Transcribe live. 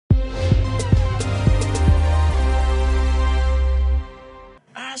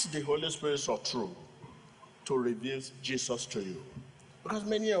Ask the Holy Spirit of truth to reveal Jesus to you. Because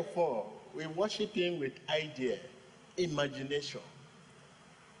many of us, we worship him with idea, imagination.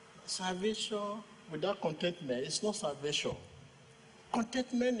 Salvation without contentment is not salvation.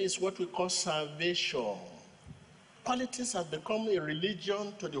 Contentment is what we call salvation. Politics has become a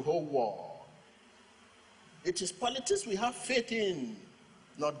religion to the whole world. It is politics we have faith in,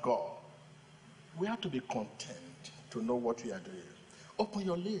 not God. We have to be content to know what we are doing. Open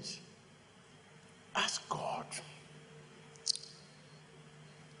your lips. Ask God.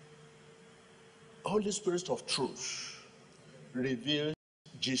 Holy Spirit of truth, reveal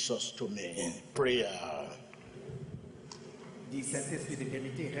Jesus to me. Prayer. Dis Saint-Esprit de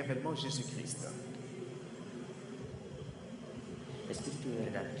vérité, révèle-moi Jésus-Christ. Espíritu de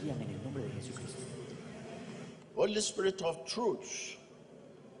verdad, guíame en el nombre de Jesucristo. Holy Spirit of truth,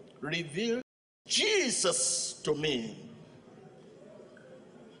 reveal Jesus to me.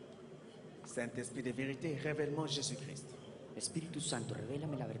 Saint-Esprit de vérité, révèle-moi Jésus-Christ. Espíritu Santo,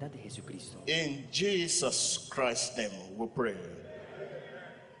 revélame la verdad de Jesucristo. In Jesus Christ's name we pray.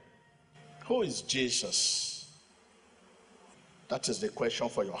 Who is Jesus? That is the question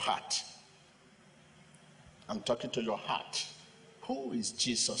for your heart. I'm talking to your heart. Who is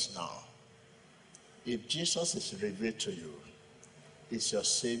Jesus now? If Jesus is revealed to you, is your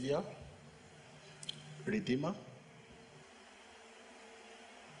Savior, Redeemer,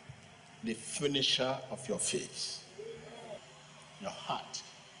 the finisher of your faith, your heart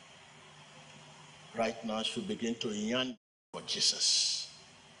right now should begin to yearn for Jesus.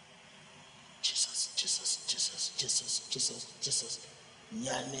 Jesus, Jesus, Jesus, Jesus, Jesus, Jesus.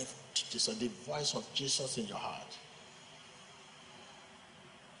 Yearning to Jesus, the voice of Jesus in your heart.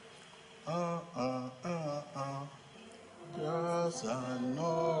 Just a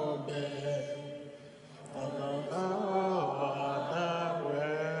noble, that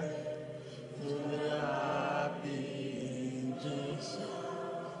way to be happy in Jesus.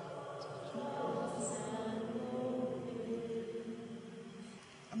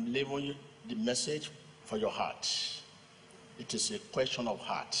 I'm leaving you the message for your heart. It is a question of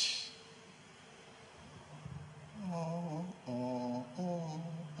heart.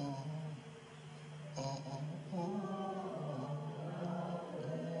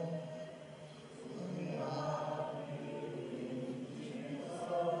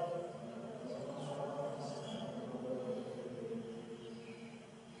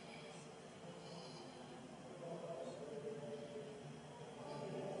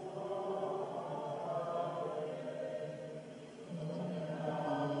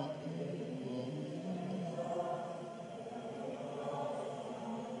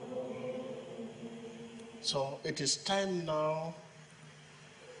 So it is time now.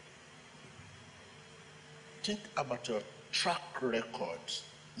 Think about your track record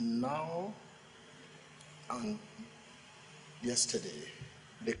now and yesterday.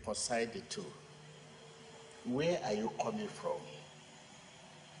 Reconcile the two. Where are you coming from?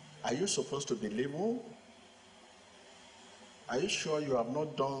 Are you supposed to be living? Are you sure you have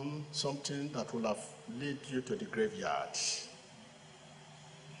not done something that will have led you to the graveyard?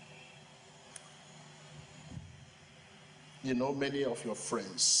 You know, many of your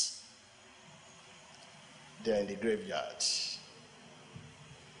friends, they're in the graveyard.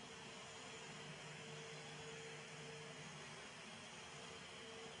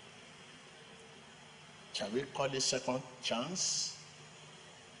 Can we call it second chance?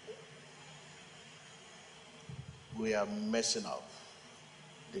 We are messing up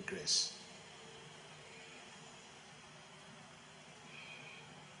the grace.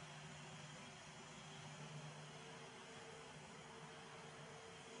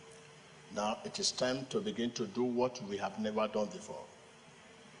 Now it is time to begin to do what we have never done before.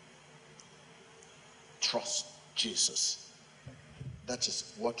 Trust Jesus. That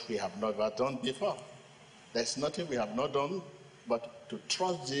is what we have never done before. There's nothing we have not done but to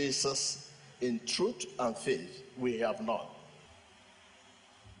trust Jesus in truth and faith. We have not.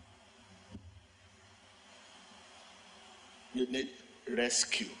 You need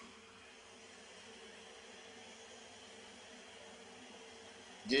rescue.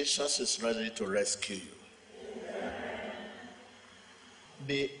 Jesus is ready to rescue you.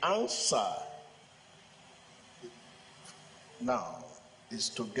 The answer now is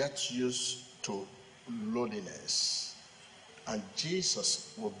to get used to lowliness, and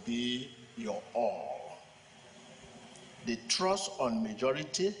Jesus will be your all. The trust on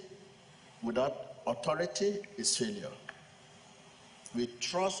majority without authority is failure. We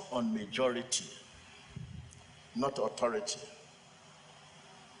trust on majority, not authority.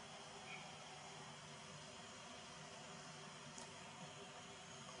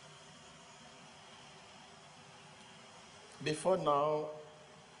 Before now,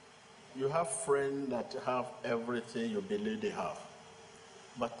 you have friends that have everything you believe they have.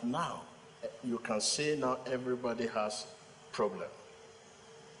 But now, you can see now everybody has problem.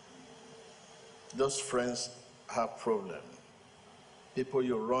 Those friends have problem. People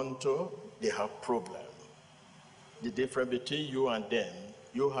you run to, they have problem. The difference between you and them,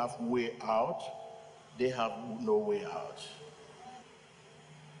 you have way out, they have no way out.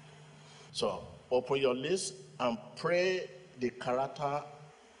 So open your list and pray the character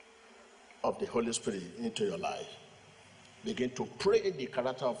of the Holy Spirit into your life. Begin to pray the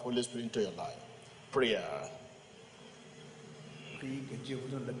character of Holy Spirit into your life. Prayer. Priez que Dieu vous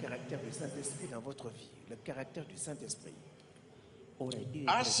donne le caractère du Saint-Esprit dans votre vie, le caractère du Saint-Esprit. Ora y pide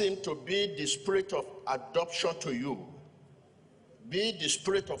Ask him to be the spirit of adoption to you. Be the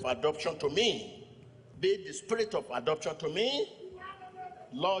spirit of adoption to me. Be the spirit of adoption to me.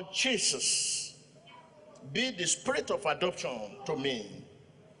 Lord Jesus, be the spirit of adoption to me.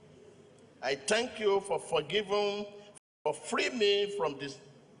 I thank you for forgiving, for freeing me from this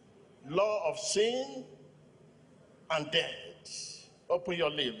law of sin and death. Open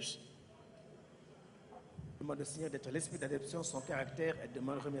your lips. Demande au Seigneur d'être l'esprit d'adoption, son caractère, et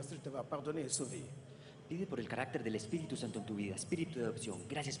demande, remercie de t'avoir pardonné et sauvé. Pide por el carácter del Espíritu Santo en tu vida. Espíritu de adopción,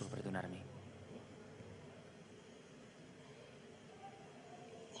 gracias por perdonarme.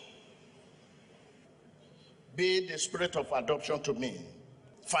 Be the spirit of adoption to me.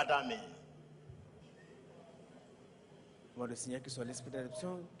 Father me. Demande au Seigneur qu'il soit l'esprit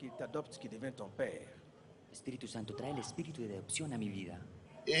d'adoption, qui t'adopte, qui devient ton Père. Espíritu Santo, trae el espíritu de adopción a mi vida.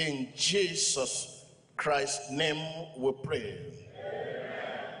 In Jesus Christ's name we pray.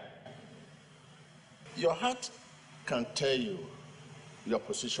 Your heart can tell you your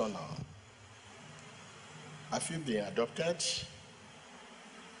position now. Have you been adopted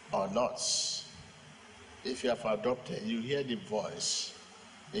or not? If you have adopted, you hear the voice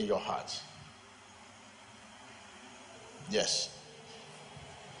in your heart. Yes.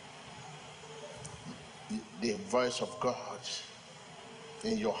 The voice of God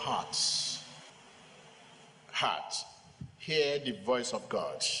in your heart. Heart. Hear the voice of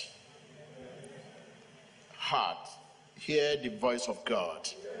God. Heart. Hear the voice of God.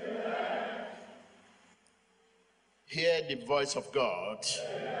 Hear the voice of God.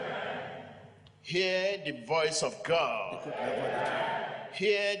 Hear the voice of God.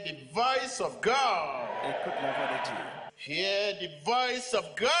 Hear the voice of God. Écoute la voix de Dieu. Hear the voice of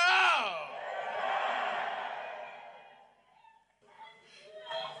God.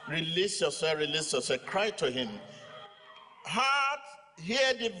 Release yourself, cry to him. Heart,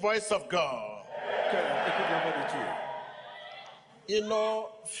 hear the voice of God. Cœur, écoute la voix de Dieu. You know,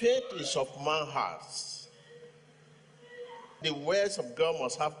 faith is of man's heart. The words of God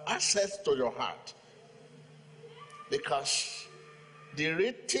must have access to your heart. Because the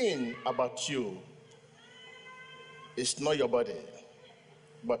real thing about you is not your body,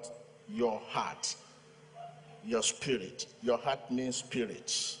 but your heart, your spirit. Your heart means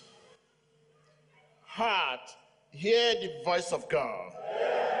spirit. Heart, hear the voice of God.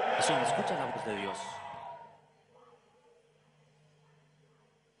 Corazón, escucha la voz de Dios.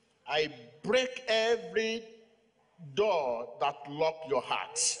 I break every door that lock your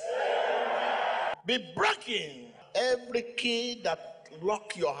heart. Be breaking every key that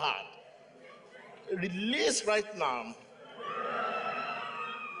lock your heart. Release right now.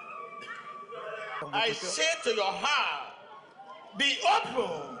 I say to your heart, be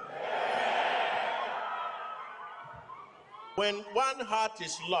open. When one heart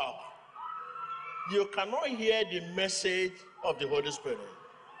is locked, you cannot hear the message of the Holy Spirit.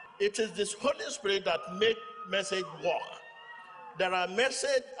 It is this Holy Spirit that makes message work. There are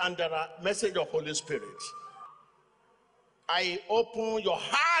message and there are message of Holy Spirit. I open your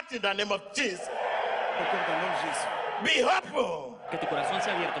heart in the name of Jesus. Be open. Que tu corazón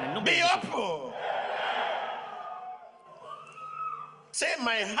sea abierto en el nombre Be de Jesús. open. Say,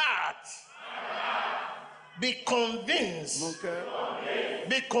 my heart, be convinced, Mon cœur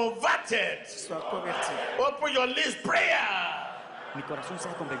be converted. soit converti. Open your lips, prayer. Mi corazón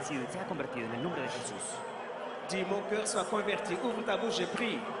sea convencido y sea convertido en el nombre de Jesús. Dis, mon cœur soit converti. Ouvre ta bouche et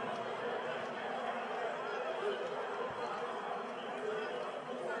prie.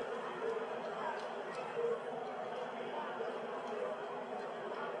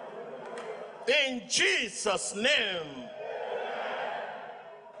 In Jesus' name.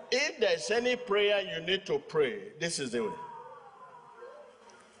 If there's any prayer you need to pray, this is the way.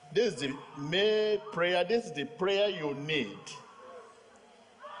 This is the main prayer. This is the prayer you need.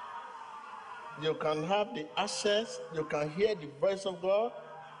 You can have the access. You can hear the voice of God.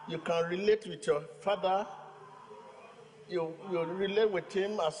 You can relate with your Father. You relate with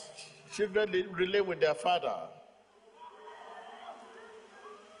him as children relate with their father.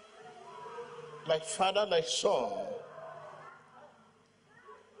 Like father, like son.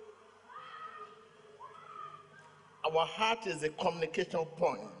 Our heart is a communication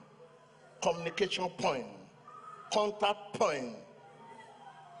point, contact point.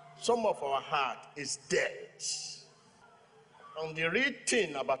 Some of our heart is dead. And the real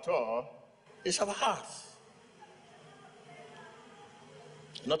thing about all is our heart,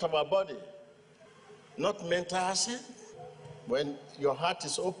 not our body, not mental asset. When your heart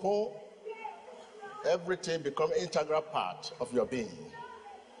is open, everything becomes an integral part of your being.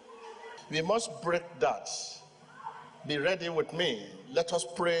 We must break that. Be ready with me. Let us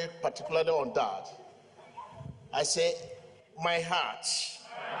pray particularly on that. I say, my heart,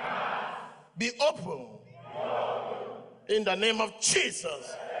 be open in the name of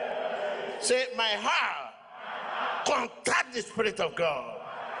Jesus. Say, my heart, contact the Spirit of God.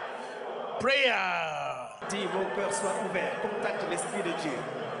 Prayer. Dis, mon cœur soit ouvert, contacte l'Esprit de Dieu.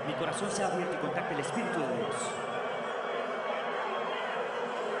 Mi corazón se ha abierto y contacta el Espíritu de Dios.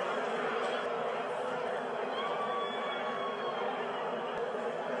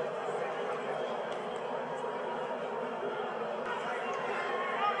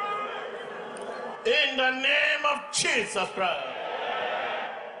 In the name of Jesus Christ.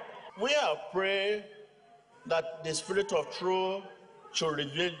 We are praying that the Spirit of truth should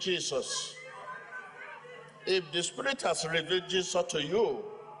reveal Jesus. If the Spirit has revealed Jesus to you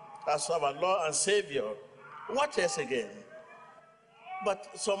as our Lord and Savior, what else again? But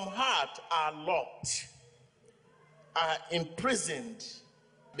some hearts are locked, are imprisoned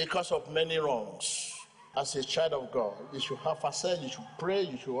because of many wrongs. As a child of God, you should have access, you should pray,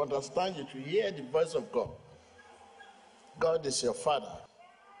 you should understand, you should hear the voice of God. God is your Father.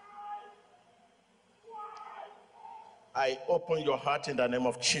 I open your heart in the name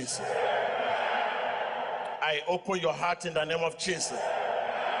of Jesus. I open your heart in the name of Jesus.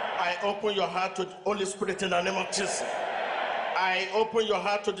 I open your heart to the Holy Spirit in the name of Jesus. I open your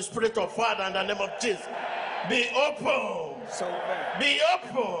heart to the Spirit of Father in the name of Jesus. Be open. Be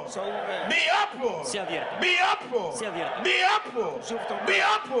open. Be open. Sea abierto. Be open. Sea abierto. Be open. Be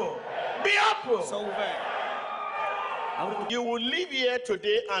open. Be open. Ahora You will live here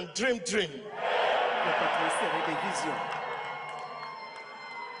today and dream. Avec des visions.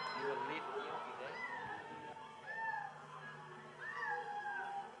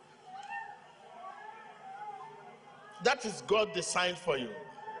 That is God's design for you.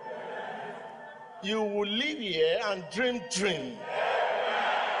 You will live here and dream.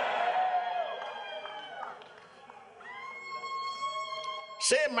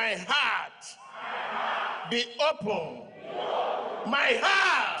 Say, my heart, be open. My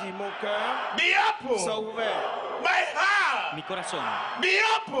heart, Dis, mon cœur be soit open. ouvert. My heart, mi corazón be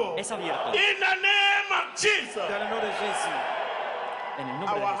open. es abierto In the name of Jesus. Dans le nom de Jésus. en el nombre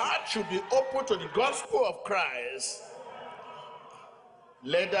de Our Jesús. heart should be open to the gospel of Christ.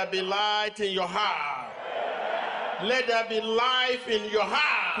 Let there be light in your heart. Let there be life in your Qu'il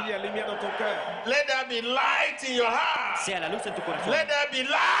heart. y a lumière dans ton cœur. Let there be light in your heart. Sea la luz en tu corazón. Let there be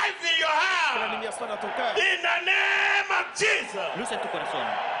life in your Que la heart. lumière soit dans ton cœur. In the name of Jesus. Luz en tu corazón.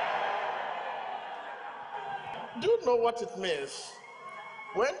 Do you know what it means?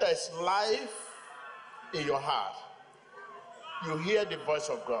 When there's life in your heart, you hear the voice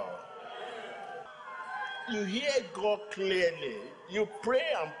of God. You hear God clearly. You pray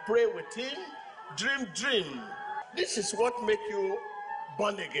and pray with Him. Dream. This is what makes you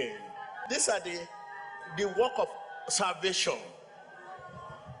born again. These are the work of salvation.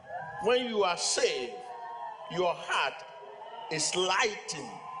 When you are saved, your heart is lighting.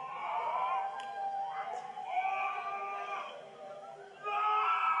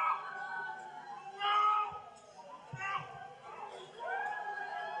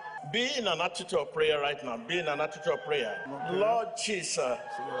 Be in an attitude of prayer right now. Be in an attitude of prayer. Lord Jesus,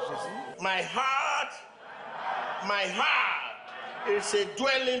 Seigneur Jésus. my heart is a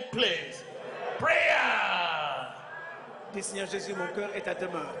dwelling place. Prayer Dis, Seigneur Jésus, mon cœur est à ta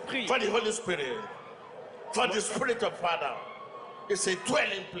main. Prie. for the Holy Spirit, for the Spirit of Father. It's a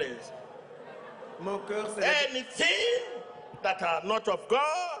dwelling place. Mon cœur, c'est la... Anything that are not of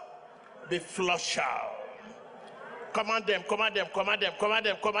God, be flushed out. Command them.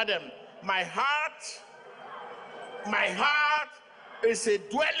 My heart is a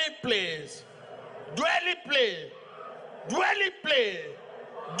dwelling place.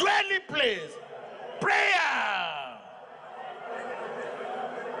 Prayer.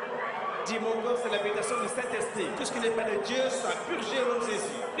 Dis, mon cœur, c'est l'habitation du Saint-Esprit. Tout ce qui n'est pas de Dieu soit purgé au nom de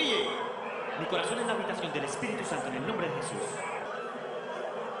Jésus. Priez. Mi corazón es la habitación del Espíritu Santo en el nombre de Jesús.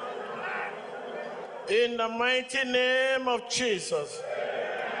 In the mighty name of Jesus.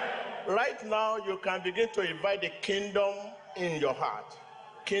 Right now, you can begin to invite the kingdom in your heart.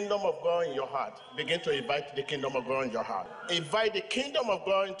 Kingdom of God in your heart. Begin to invite the kingdom of God in your heart. Invite the kingdom of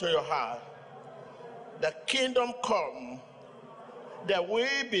God into your heart. The kingdom come. The will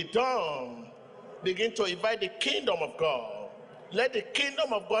be done. Begin to invite the kingdom of God. Let the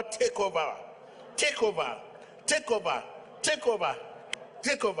kingdom of God take over. Take over. Take over. Take over.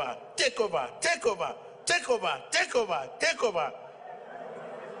 Take over. Take over. Take over. Take over. Take over. Take over.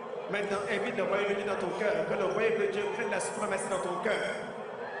 Maintenant, invite le royaume de Dieu dans ton cœur. Que le royaume de Dieu prenne la suprématie dans ton cœur.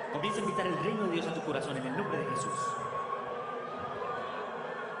 Comienza a invitar el reino de Dios a tu corazón en el nombre de Jesús.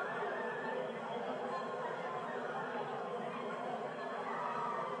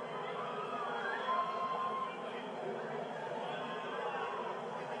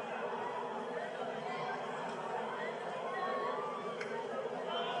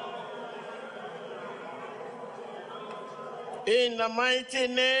 In the mighty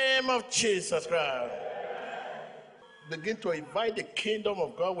name of Jesus Christ. Begin to invite the kingdom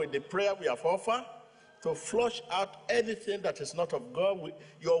of God with the prayer we have offered to flush out anything that is not of God.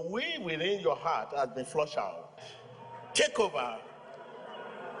 Your will within your heart has been flushed out. Take over.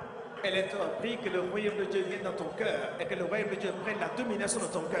 Elle est en prie que le royaume de Dieu vienne dans ton cœur et que le royaume de Dieu prenne la domination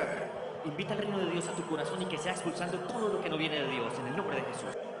dans ton cœur. Invita al reino de Dios a tu corazón y que sea expulsando todo lo que no viene de Dios en el nombre de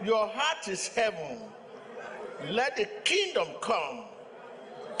Jesús. Your heart is heaven. Let the kingdom come.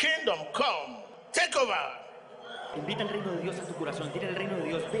 Kingdom come. Take over. Invita al reino de Dios a tu corazón. Dile al reino de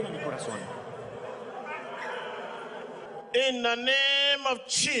Dios, ven a mi corazón. In the name of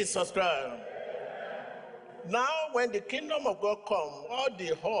Jesus Christ. Now, when the kingdom of God comes, all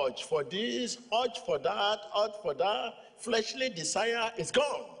the urge for this, urge for that, fleshly desire is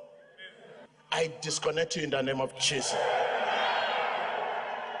gone. I disconnect you in the name of Jesus.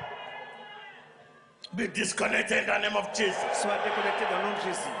 Be disconnected in the name of Jesus. Sois déconnecté dans le nom de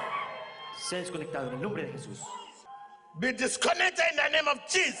Jésus. Sea desconectado en el nombre de Jesús. Be disconnected in the name of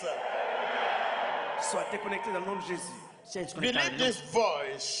Jesus. Sois déconnecté dans le nom de Jésus. Sea desconectado en Believe el this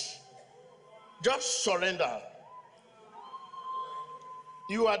voice. Just surrender.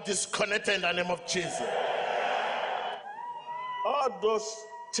 You are disconnected in the name of Jesus. All those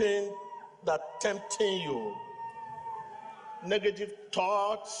things that tempting you, negative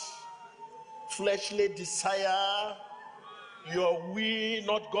thoughts, fleshly desire, your will,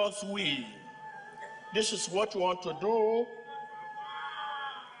 not God's will. This is what you want to do,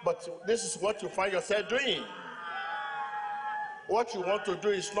 but this is what you find yourself doing. What you want to do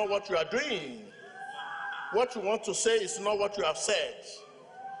is not what you are doing. What you want to say is not what you have said.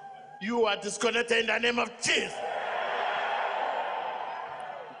 You are disconnected in the name of Jesus.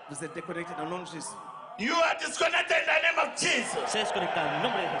 Vous êtes déconnecté dans le nom de Jésus. You are disconnected in the name of Jesus. Sea desconectado en el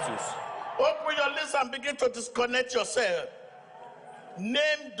nombre de Jesús. Open your lips and begin to disconnect yourself.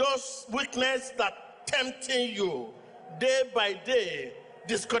 Name those weaknesses that tempting you day by day.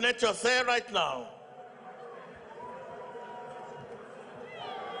 Disconnect yourself right now.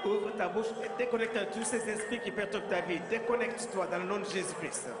 Ouvre ta bouche et déconnecte tous ces esprits qui perturbent ta vie. Déconnecte-toi dans le nom de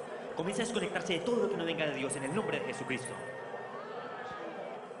Jésus-Christ. Comienza a desconectarse de todo lo que no venga de Dios en el nombre de Jesucristo.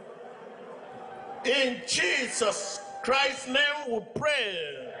 In Jesus Christ's name we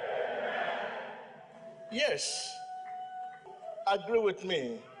pray. Yes. Agree with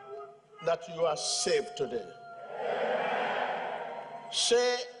me that you are saved today.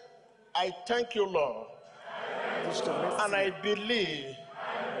 Say, I thank you, Lord, Dis, je te remercie. and I believe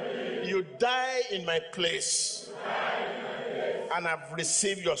you die in my place, and I've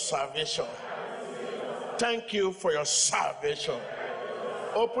received your salvation. Thank you for your salvation.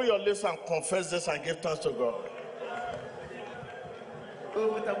 Open your lips and confess this and give thanks to God.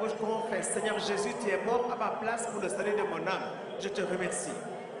 Ouvre ta bouche, confesse. Seigneur Jésus, tu es mort à ma place pour le salut de mon âme. Je te remercie.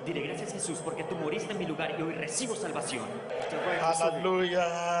 Dile gracias Jesús porque tú moriste en mi lugar y hoy recibo salvación. Je te vois être sauvé.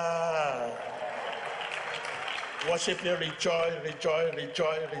 Hallelujah. Worship Him, rejoice, rejoice,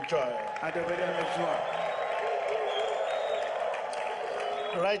 rejoice, rejoice. Adorez-le avec joie.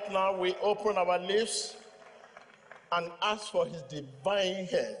 Right now, we open our lips and ask for His divine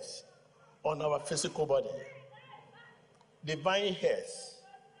health on our physical body. Divine health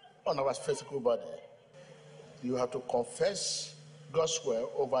on our physical body. You have to confess God's word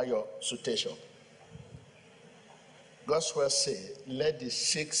over your situation. God's word say, let the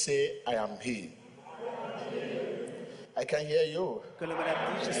sick say, I am healed. I can hear you. Que le malade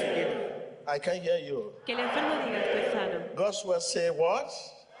dise, je suis guéri. I can hear you. Que el enfermo diga estoy sano. God's word say what?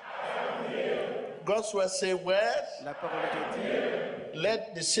 God's word say, "Where La parole de Dieu dit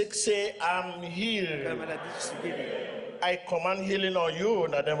let the sick say, I'm que la healed." maladie je suis guéri. I command healing on you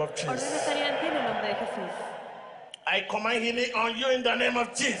in the name of Ordeno Jesus. sanidad en el nombre de Jesús. I command healing on you in the name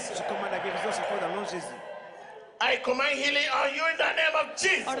of Jesus. Je commande la guérison sur toi dans le nom de Jésus. I command healing on you in the name of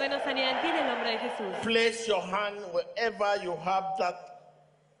Jesus. Ordeno sanidad en el nombre de Jesús. Place your hand wherever you have that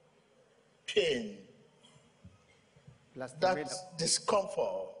pain, Place ta that main là.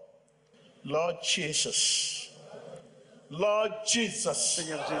 discomfort. Lord Jesus. Lord Jesus.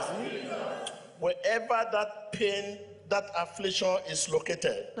 Seigneur Jésus, Wherever that pain, that affliction is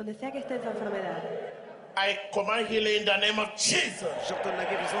located, Donde sea que esté esa enfermedad, I command healing in the name of Jesus. j'ordonne la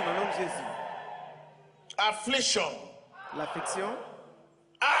guérison dans le nom de Jésus. Affliction. L'affliction,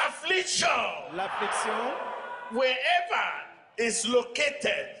 Affliction. l'affliction, Wherever is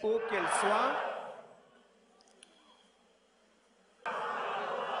located, où qu'elle soit,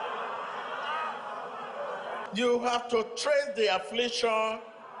 you have to trace the affliction,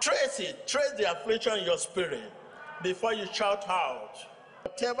 trace the affliction in your spirit before you shout out.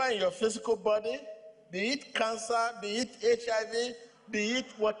 Whatever in your physical body, be it cancer, be it HIV, be it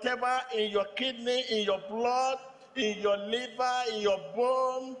whatever in your kidney, in your blood, in your liver, in your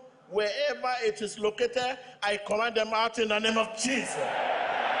bone, wherever it is located, I command them out in the name of Jesus.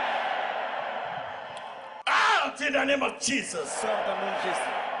 Out in the name of Jesus. sors dans le nom de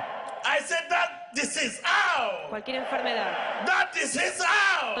Jésus. I said that disease out. cualquier enfermedad, That disease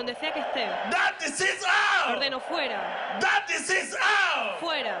out. donde sea que esté, That disease out. ordeno fuera, That disease out.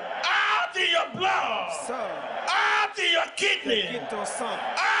 fuera, Out in your blood. Sors, Out in your kidney. quitte ton sang,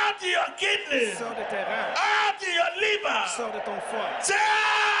 Out in your kidney. sors de tes reins, Out in your liver. sors de ton foie. Say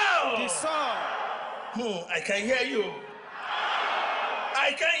Qui out. sort, I can hear you.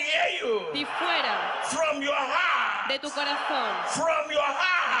 I can hear you. di fuera From your heart. de tu corazón, From your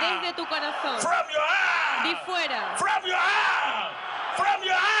heart. desde tu corazón, From your heart. di fuera, From your heart. From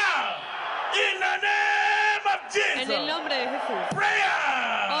your heart. In the name of Jesus. en el nombre de Jesús.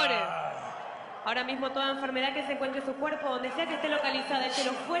 Prayer. Ore. Ahora mismo toda enfermedad que se encuentre en su cuerpo, donde sea que esté localizada,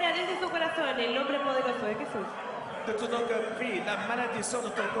 échelo fuera desde su corazón, en el nombre poderoso de Jesús. de tout ton cœur, prie. La maladie sort de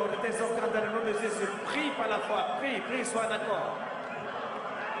ton corps, de tes organes dans le nom de Jésus. Prie par la foi, prie, prie, sois d'accord.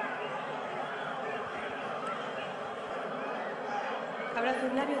 Abra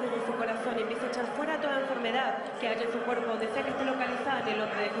sus labios desde su corazón y empiece a echar fuera toda enfermedad que haya en su cuerpo, donde sea que esté localizada, en el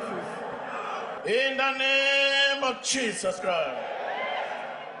nombre de Jesús. In the name of Jesus Christ.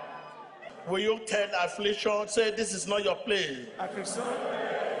 Will you tell affliction, say this is not your place? Affliction,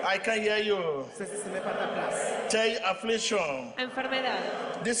 I can hear you. ce n'est pas ta place. Tell affliction,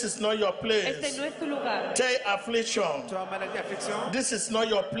 Enfermedad, this is not your este place. no es tu lugar. Tell affliction, Tu as maladie, affliction, this is not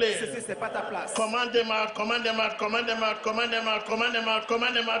your place. ceci, ce n'est pas ta place. Command them out, command them out, command them out, command them out, command them out,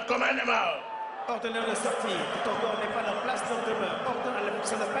 command them out, command them out. Ordonne-leur de sortir. Ton corps n'est pas leur place, donc demeure. Ordonne à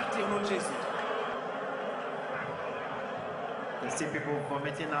l'affliction de partir au nom de Jésus. You see people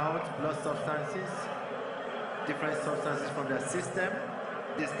vomiting out blood substances, different substances from their system.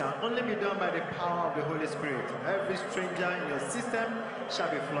 This can only be done by the power of the Holy Spirit. Every stranger in your system shall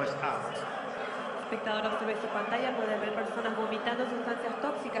be flushed out. Espectador, observe su pantalla, puede ver personas vomitando sustancias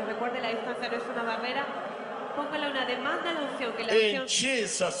tóxicas. Recuerde, la distancia no es una barrera. Póngale una demanda a la unción, que la In unción...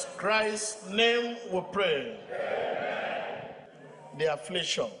 Jesus Christ's name we pray. The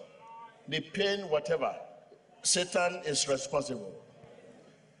affliction, the pain, whatever, Satan is responsible.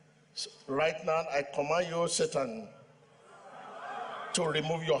 So right now, I command you, Satan, to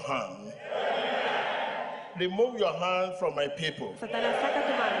remove your hand. Remove your hand from my people. Satanás, saca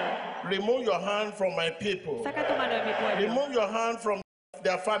tu mano. Remove your hand from my people. Saca tu mano de mi pueblo, Remove your hand from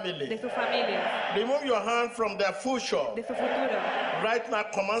their de family. su familia, Remove your hand from their future. de su futuro. Right now,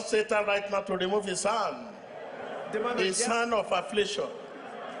 command Satan right now to remove his hand. Demande His à hand of affliction.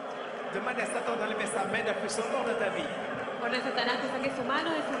 Satan d'enlever sa main d'affliction hors de ta vie. Ordena a Satanás que saque su mano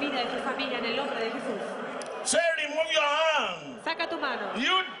de su vida, de su familia, en el nombre de Jesús. Say, remove your hand. Saca tu mano.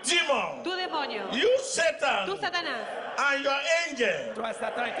 You demon. Tu demonio, You tu Satan. Satanás, And your angel. Toi,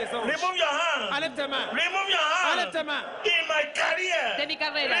 Satan et tes anges. Remove your hand. Enlève tes mains. Remove your hand. Enlève tes mains. In my career. de mi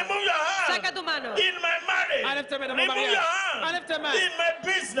carrera. Remove your hand. Saca tu mano. In my marriage. Enlève tes mains dans mon Remove mariage. your hand. Enlève tes mains. In my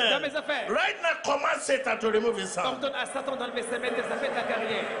business. Dans mes affaires. Right now, command Satan to remove his hand. Ordonne à Satan d'enlever ses mains de sa fête, ta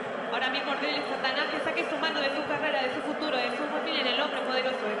carrière. Ahora mismo ordene a Satanás que saque su mano de su carrera, de su futuro, de su familia, en el nombre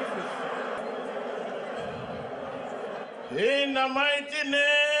poderoso de Jesús. In the mighty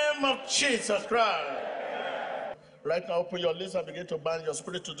name of Jesus Christ. Right now, open your lips and begin to bind your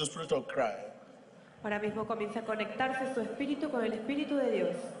spirit to the spirit of Christ. Ahora mismo comienza a conectarse su espíritu con el espíritu de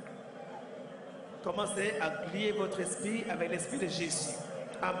Dios. Commencez à lier votre esprit avec l'esprit de Jésus.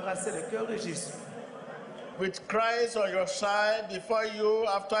 Embrassez le cœur de Jésus. with Christ on your side, before you,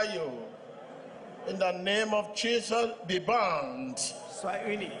 after you. In the name of Jesus, be bound. Sois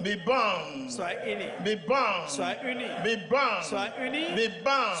unis. Be bound. Sois unis. Be bound. Sois unis. Be bound. Sois unis. Be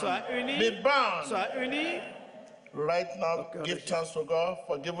bound. Sois unis. Be bound. Sois unis. Right now, Au cœur give de thanks to God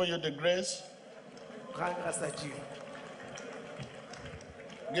for giving you the grace. Rends grâce à Dieu.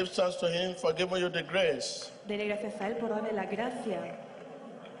 Give thanks to Him for giving you the grace. Dele gracias a Él por darle la gracia.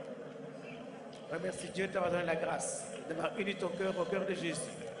 Remercie Dieu de t'avoir donné la grâce, d'avoir uni ton cœur au cœur de Jésus.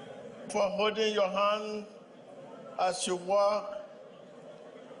 For holding your hand as you walk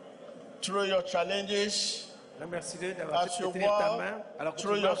through your challenges. Remercie-le d'avoir As you tenir ta walk main alors que tu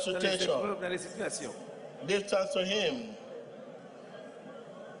through your marches dans les situation. épreuves, dans les situations. Give thanks to Him.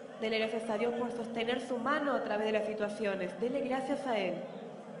 Dele gracias a Dios por sostener su mano a través de las situaciones. Dele gracias a Él.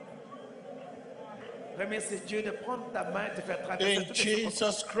 Remercie Dieu de prendre ta main et de faire traverser In toutes les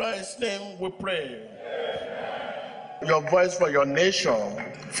circonstances. Jesus Christ's name we pray. Your voice for your nation,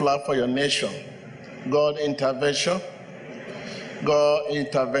 flag for your nation. God intervention. God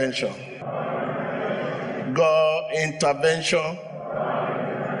intervention. God intervention.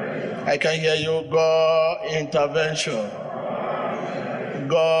 I can hear you. God intervention.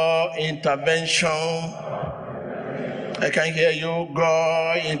 God intervention. I can hear you.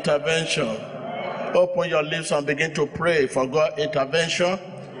 God intervention. Open your lips and begin to pray for God intervention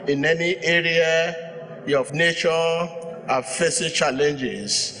in any area of nature are facing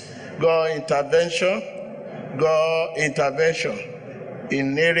challenges. God intervention. God intervention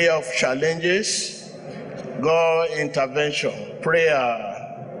in area of challenges. God intervention. Prayer.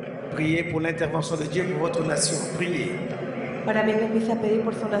 Priez pour l'intervention de Dieu pour votre nation. Priez. Ahora mismo empieza a pedir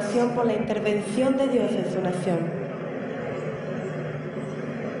por su nación, por la intervención de Dios en su nación.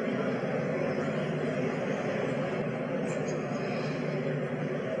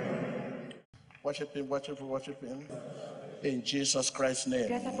 Worship Him, worship Him, worship Him. In Jesus Christ's name.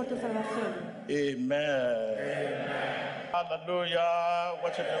 Gracias por tu salvación. Amen. Hallelujah.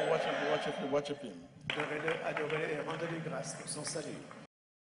 Worship Him, worship Him, worship Him, worship Him. Adorez-le, adorez-le et rendez-lui grâce pour son salut.